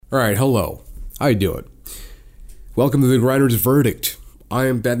Alright, hello. How you doing? Welcome to the Grinder's Verdict. I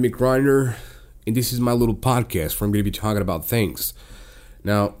am Bad McGrinder, and this is my little podcast where I'm going to be talking about things.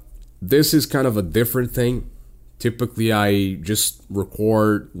 Now, this is kind of a different thing. Typically, I just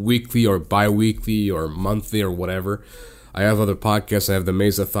record weekly or bi-weekly or monthly or whatever. I have other podcasts. I have the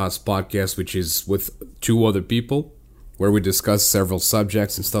Mesa Thoughts podcast, which is with two other people, where we discuss several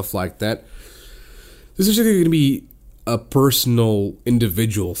subjects and stuff like that. This is going to be a personal,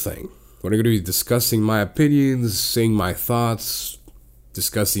 individual thing. We're going to be discussing my opinions, saying my thoughts,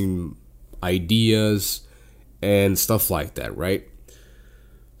 discussing ideas, and stuff like that, right?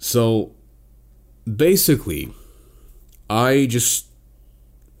 So, basically, I just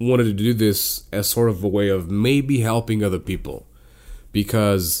wanted to do this as sort of a way of maybe helping other people.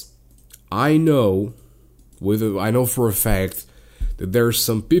 Because I know for a fact that there are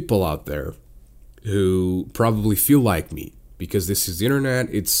some people out there who probably feel like me, because this is the internet,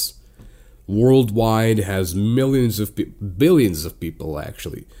 it's worldwide, has billions of people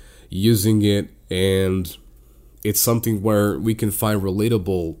actually using it, and it's something where we can find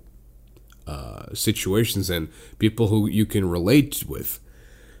relatable situations and people who you can relate with,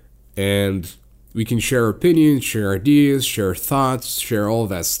 and we can share opinions, share ideas, share thoughts, share all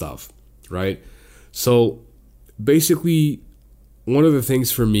that stuff, right? So basically, one of the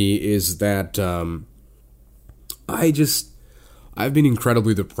things for me is that I've been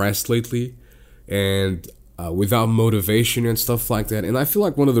incredibly depressed lately, and without motivation and stuff like that. And I feel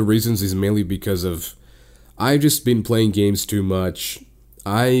like one of the reasons is mainly because of I've just been playing games too much.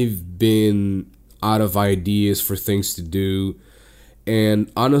 I've been out of ideas for things to do,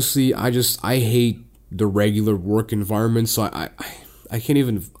 and honestly, I hate the regular work environment, so I can't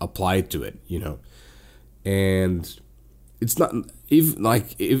even apply to it, you know, and it's not even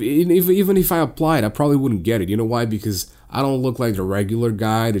like even if I applied, I probably wouldn't get it. You know why? Because I don't look like the regular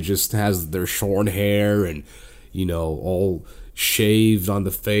guy that just has their short hair and, you know, all shaved on the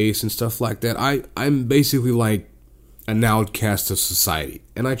face and stuff like that. I'm basically like an outcast of society,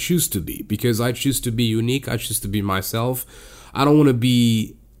 and I choose to be, because I choose to be unique. I choose to be myself. I don't want to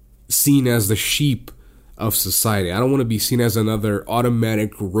be seen as the sheep of society. I don't want to be seen as another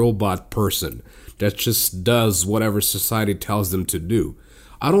automatic robot person that just does whatever society tells them to do.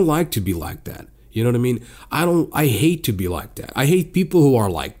 I don't like to be like that. You know what I mean? I hate to be like that. I hate people who are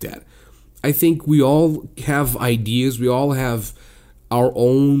like that. I think we all have ideas. We all have our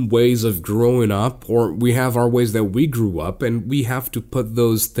own ways of growing up, or we have our ways that we grew up, and we have to put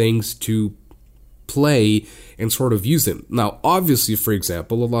those things to play and sort of use them. Now, obviously, for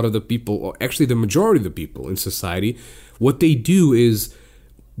example, a lot of the people, or actually the majority of the people in society, what they do is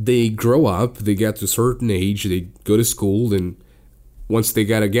they grow up, they get to a certain age, they go to school, and once they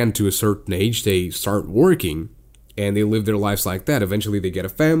get again to a certain age, they start working, and they live their lives like that. Eventually, they get a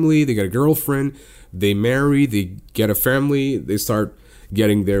family, they get a girlfriend, they marry, they get a family, they start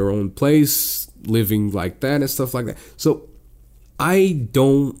getting their own place, living like that and stuff like that. So,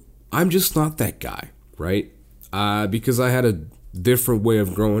 I'm just not that guy, right? Because I had a different way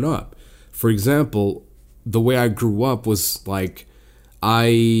of growing up. For example, the way I grew up was like,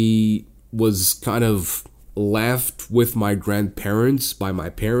 I was kind of left with my grandparents by my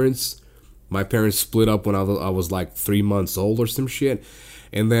parents. My parents split up when I was like 3 months old or some shit.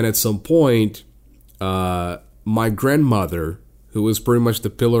 And then at some point, my grandmother, who was pretty much the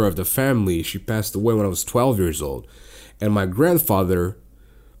pillar of the family, she passed away when I was 12 years old. And my grandfather,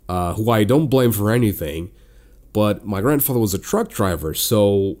 who I don't blame for anything, but my grandfather was a truck driver,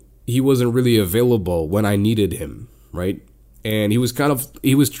 so he wasn't really available when I needed him, right? And he was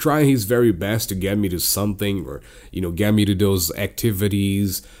trying his very best to get me to something, or, you know, get me to those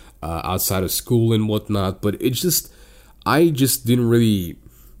activities outside of school and whatnot. But I just didn't really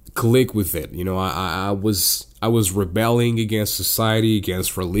click with it. You know, I was rebelling against society,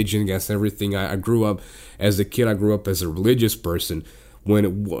 against religion, against everything. I grew up as a kid. I grew up as a religious person.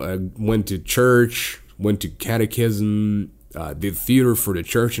 Went to church, went to catechism, did theater for the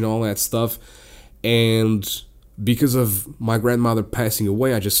church and all that stuff, and because of my grandmother passing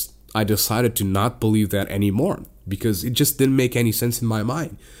away, I decided to not believe that anymore, because it just didn't make any sense in my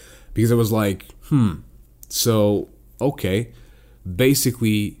mind. Because I was like, so, okay,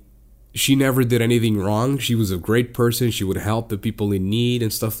 basically, she never did anything wrong. She was a great person. She would help the people in need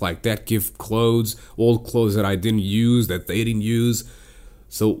and stuff like that, give clothes, old clothes that I didn't use, that they didn't use.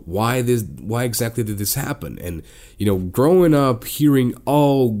 So why exactly did this happen? And, you know, growing up hearing,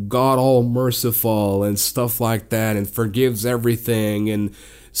 oh, God all merciful and stuff like that, and forgives everything, and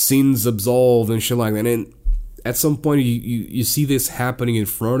sins absolved and shit like that. And at some point you see this happening in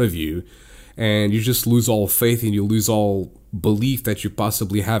front of you, and you just lose all faith and you lose all belief that you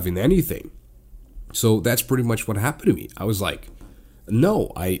possibly have in anything. So that's pretty much what happened to me. I was like,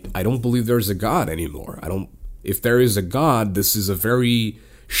 no, I don't believe there's a God anymore. If there is a God, this is a very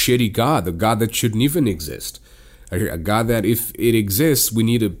shitty God, a God that shouldn't even exist. A God that if it exists, we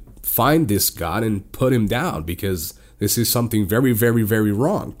need to find this God and put him down, because this is something very, very, very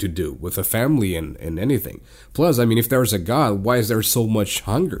wrong to do with a family and anything. Plus, I mean, if there's a God, why is there so much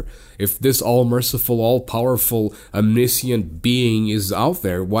hunger? If this all-merciful, all-powerful, omniscient being is out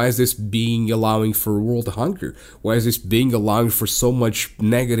there, why is this being allowing for world hunger? Why is this being allowing for so much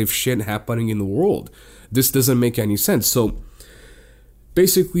negative shit happening in the world? This doesn't make any sense. So,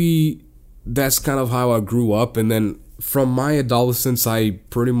 basically, that's kind of how I grew up. And then from my adolescence, I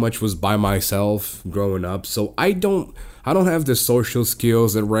pretty much was by myself growing up. So I don't have the social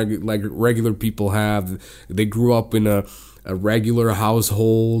skills that regular people have. They grew up in a regular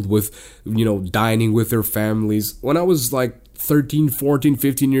household with, dining with their families. When I was like 13, 14,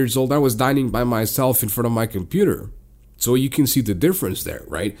 15 years old, I was dining by myself in front of my computer. So you can see the difference there,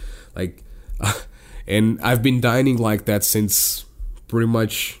 right? And I've been dining like that since pretty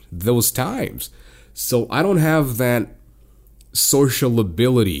much those times. So I don't have that social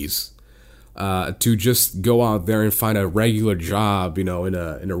abilities to just go out there and find a regular job, in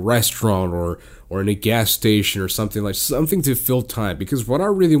a restaurant or in a gas station or something to fill time. Because what I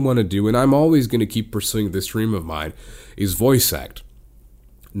really want to do, and I'm always going to keep pursuing this dream of mine, is voice act.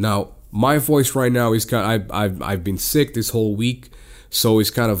 Now, my voice right now is I've been sick this whole week, so it's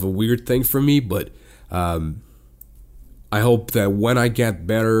kind of a weird thing for me. But I hope that when I get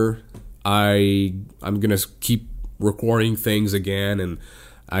better, I'm gonna keep recording things again, and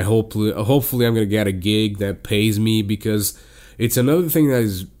hopefully I'm gonna get a gig that pays me, because it's another thing that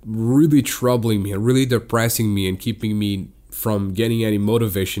is really troubling me and really depressing me and keeping me from getting any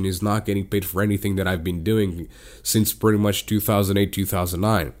motivation is not getting paid for anything that I've been doing since pretty much 2008,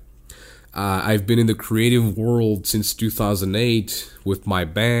 2009. I've been in the creative world since 2008 with my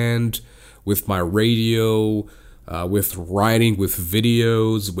band, with my radio, with writing, with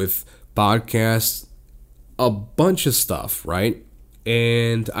videos, with podcasts, a bunch of stuff, right?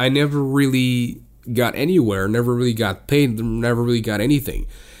 And I never really got anywhere, never really got paid, never really got anything.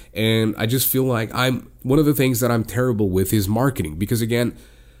 And I just feel like one of the things that I'm terrible with is marketing, because again,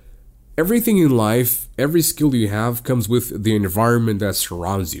 everything in life, every skill you have comes with the environment that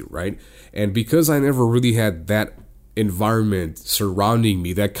surrounds you, right? And because I never really had that environment surrounding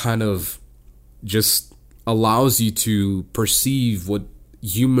me that kind of just allows you to perceive what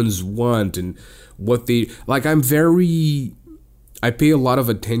humans want and what they like. I pay a lot of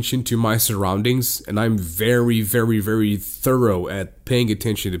attention to my surroundings, and I'm very, very, very thorough at paying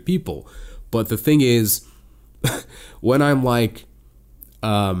attention to people. But the thing is, when I'm like,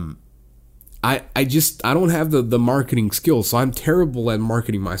 I don't have the marketing skills, so I'm terrible at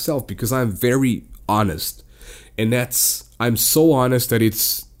marketing myself because I'm very honest. And I'm so honest that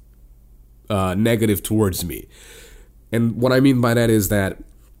it's negative towards me. And what I mean by that is that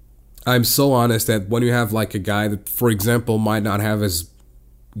I'm so honest that when you have like a guy that, for example, might not have as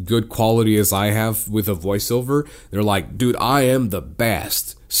good quality as I have with a voiceover, they're like, dude, I am the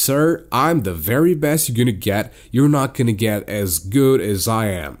best. Sir, I'm the very best you're gonna get. You're not gonna get as good as I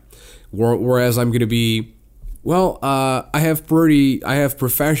am. Whereas I'm gonna be, well, I have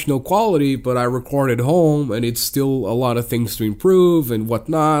professional quality, but I record at home and it's still a lot of things to improve and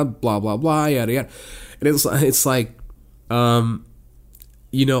whatnot, blah, blah, blah, yada, yada. And it's like,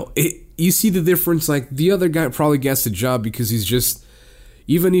 you see the difference. Like, the other guy probably gets the job because he's just,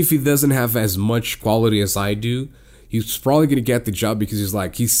 even if he doesn't have as much quality as I do, he's probably going to get the job because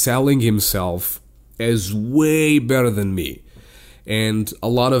he's selling himself as way better than me. And a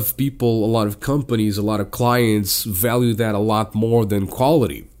lot of people, a lot of companies, a lot of clients value that a lot more than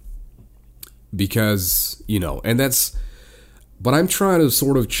quality. Because, and that's, but I'm trying to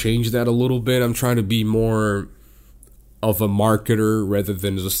sort of change that a little bit. I'm trying to be more of a marketer rather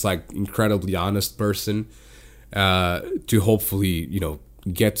than just like incredibly honest person, to hopefully,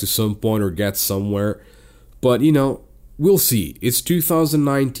 get to some point or get somewhere. But, we'll see. It's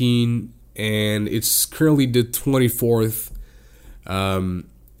 2019 and it's currently the 24th. And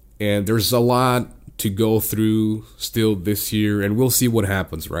there's a lot to go through still this year, and we'll see what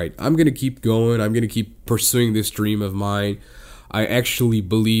happens, right? I'm going to keep going. I'm going to keep pursuing this dream of mine. I actually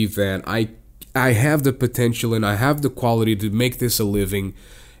believe that I have the potential and I have the quality to make this a living,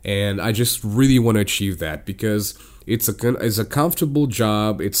 and I just really want to achieve that because it's a comfortable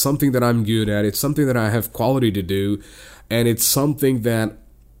job. It's something that I'm good at. It's something that I have quality to do, and it's something that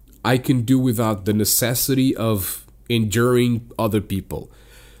I can do without the necessity of enduring other people.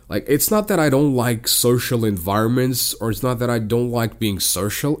 Like, it's not that I don't like social environments, or it's not that I don't like being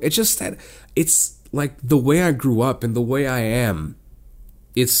social. It's just that it's like the way I grew up and the way I am.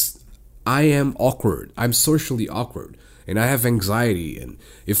 I am awkward. I'm socially awkward. And I have anxiety. And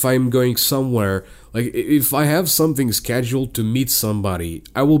if I'm going somewhere, like if I have something scheduled to meet somebody,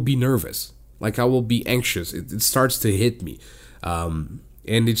 I will be nervous. Like, I will be anxious. It starts to hit me.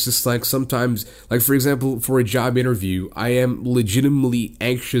 And it's just like sometimes, like for example, for a job interview, I am legitimately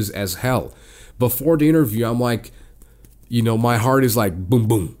anxious as hell. Before the interview, I'm like, my heart is like boom,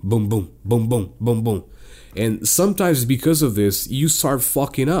 boom, boom, boom, boom, boom, boom, boom. And sometimes because of this, you start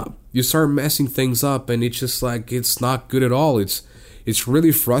fucking up. You start messing things up, and it's just like, it's not good at all. It's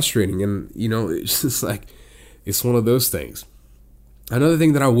really frustrating, and it's just like, it's one of those things. Another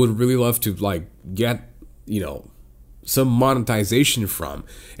thing that I would really love to like get, some monetization from,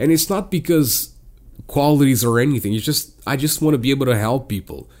 and it's not because qualities or anything. I just want to be able to help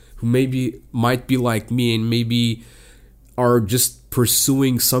people who might be like me and maybe are just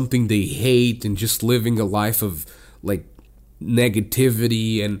pursuing something they hate and just living a life of like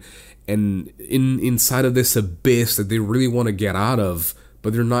negativity and inside of this abyss that they really want to get out of,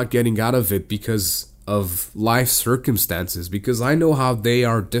 but they're not getting out of it because of life circumstances, because I know how they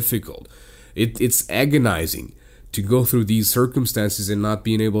are difficult. It's agonizing to go through these circumstances and not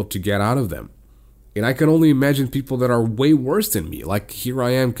being able to get out of them. And I can only imagine people that are way worse than me. Like, here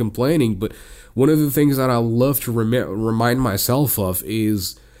I am complaining, but one of the things that I love to remind myself of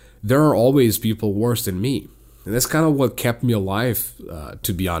is there are always people worse than me. And that's kind of what kept me alive,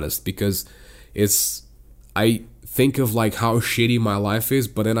 to be honest, because I think of like how shitty my life is,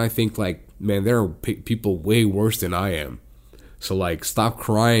 but then I think like, man, there are people way worse than I am. So like, stop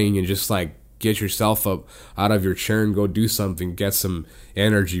crying and just like get yourself up out of your chair and go do something, get some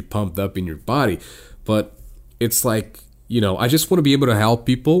energy pumped up in your body. But it's like, I just want to be able to help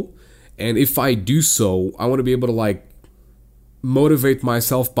people. And if I do so, I want to be able to like motivate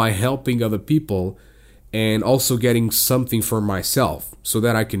myself by helping other people and also getting something for myself so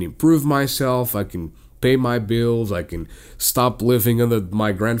that I can improve myself. I can pay my bills. I can stop living under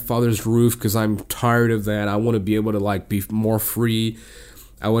my grandfather's roof because I'm tired of that. I want to be able to like be more free.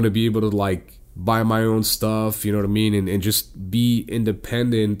 I want to be able to like buy my own stuff, you know what I mean? And just be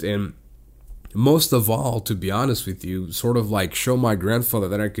independent. And most of all, to be honest with you, sort of like show my grandfather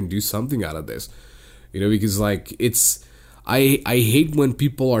that I can do something out of this, because like I hate when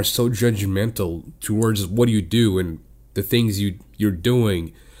people are so judgmental towards what you do and the things you're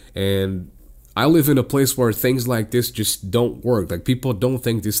doing. And I live in a place where things like this just don't work. Like, people don't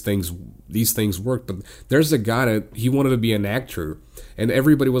think these things work. But there's a guy that he wanted to be an actor, and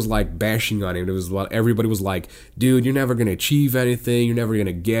everybody was like bashing on him. Everybody was like, dude, you're never gonna achieve anything. You're never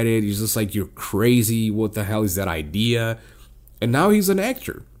gonna get it. He's just like, you're crazy. What the hell is that idea? And now he's an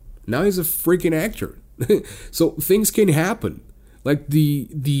actor. Now he's a freaking actor. So things can happen. Like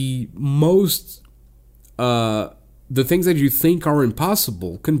the most the things that you think are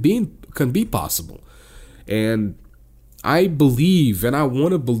impossible can be possible. And I believe, and I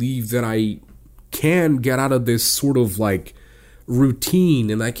want to believe, that I can get out of this sort of like routine,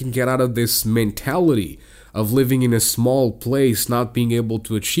 and I can get out of this mentality of living in a small place, not being able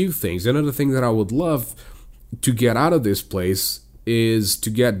to achieve things. Another thing that I would love to get out of this place is to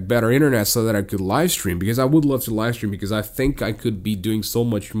get better internet so that I could live stream, because I would love to live stream, because I think I could be doing so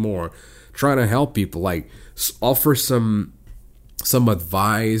much more trying to help people, like offer some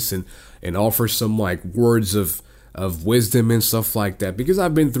advice and offer some like words of wisdom and stuff like that, because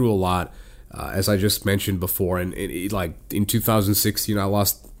I've been through a lot, as I just mentioned before. And like in 2016, I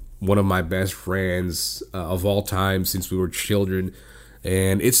lost one of my best friends of all time since we were children.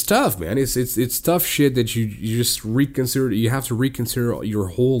 And it's tough, man. It's tough shit that you just reconsider. You have to reconsider your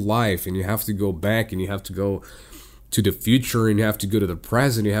whole life, and you have to go back, and you have to go to the future, and you have to go to the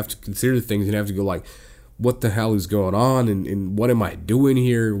present. You have to consider things, and you have to go like, what the hell is going on, and what am I doing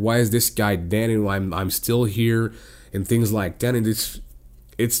here? Why is this guy dead and I'm still here, and things like that. And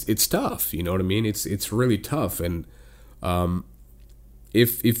it's tough, you know what I mean? It's really tough. And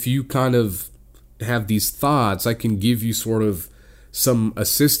if you kind of have these thoughts, I can give you sort of some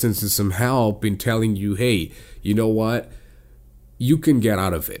assistance and some help in telling you, hey, you know what? You can get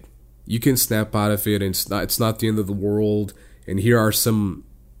out of it. You can snap out of it, and it's not the end of the world. And here are some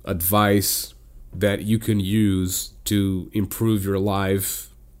advice that you can use to improve your life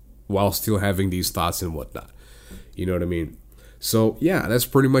while still having these thoughts and whatnot. You know what I mean? So yeah, that's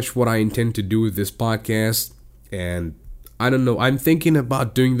pretty much what I intend to do with this podcast. And I don't know, I'm thinking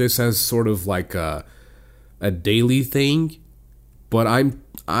about doing this as sort of like a daily thing, but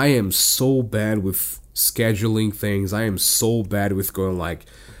I am so bad with scheduling things. I am so bad with going like,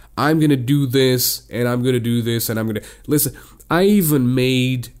 I'm gonna do this, and I'm gonna do this, and I'm gonna listen. I even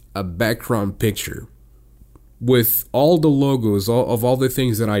made a background picture with all the logos of all the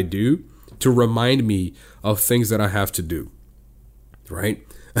things that I do to remind me of things that I have to do, right?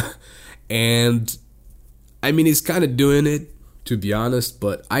 And I mean, it's kind of doing it, to be honest,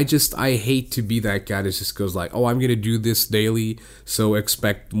 but I hate to be that guy that just goes like, oh, I'm gonna do this daily, so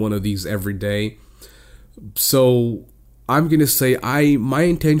expect one of these every day. So I'm gonna say my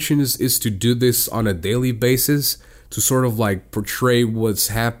intention is to do this on a daily basis, to sort of like portray what's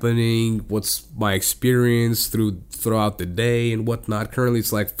happening, what's my experience throughout the day and whatnot. Currently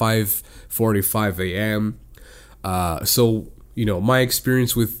it's like 5:45 a.m. So, you know, my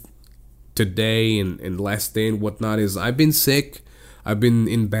experience with today and last day and whatnot is I've been sick. I've been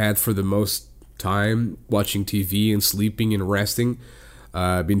in bed for the most time, watching TV and sleeping and resting.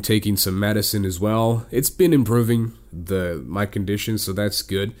 I've been taking some medicine as well. It's been improving my condition, so that's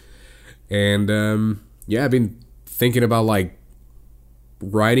good. And yeah, I've been thinking about like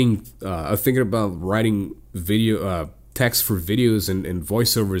writing video text for videos and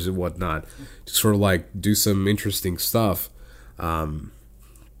voiceovers and whatnot to sort of like do some interesting stuff.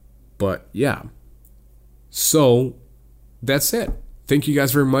 But yeah, so that's it. Thank you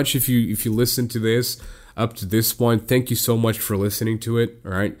guys very much if you listen to this up to this point. Thank you so much for listening to it.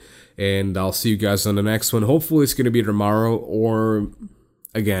 All right, and I'll see you guys on the next one. Hopefully it's gonna be tomorrow, or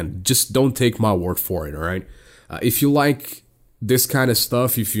again, just don't take my word for it. All right. If you like this kind of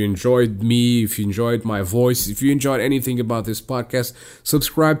stuff, if you enjoyed me, if you enjoyed my voice, if you enjoyed anything about this podcast,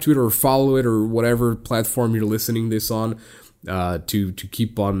 subscribe to it or follow it or whatever platform you're listening this on, to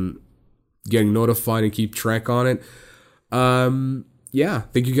keep on getting notified and keep track on it. Yeah,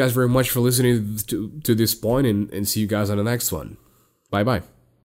 thank you guys very much for listening to this point, and see you guys on the next one. Bye bye.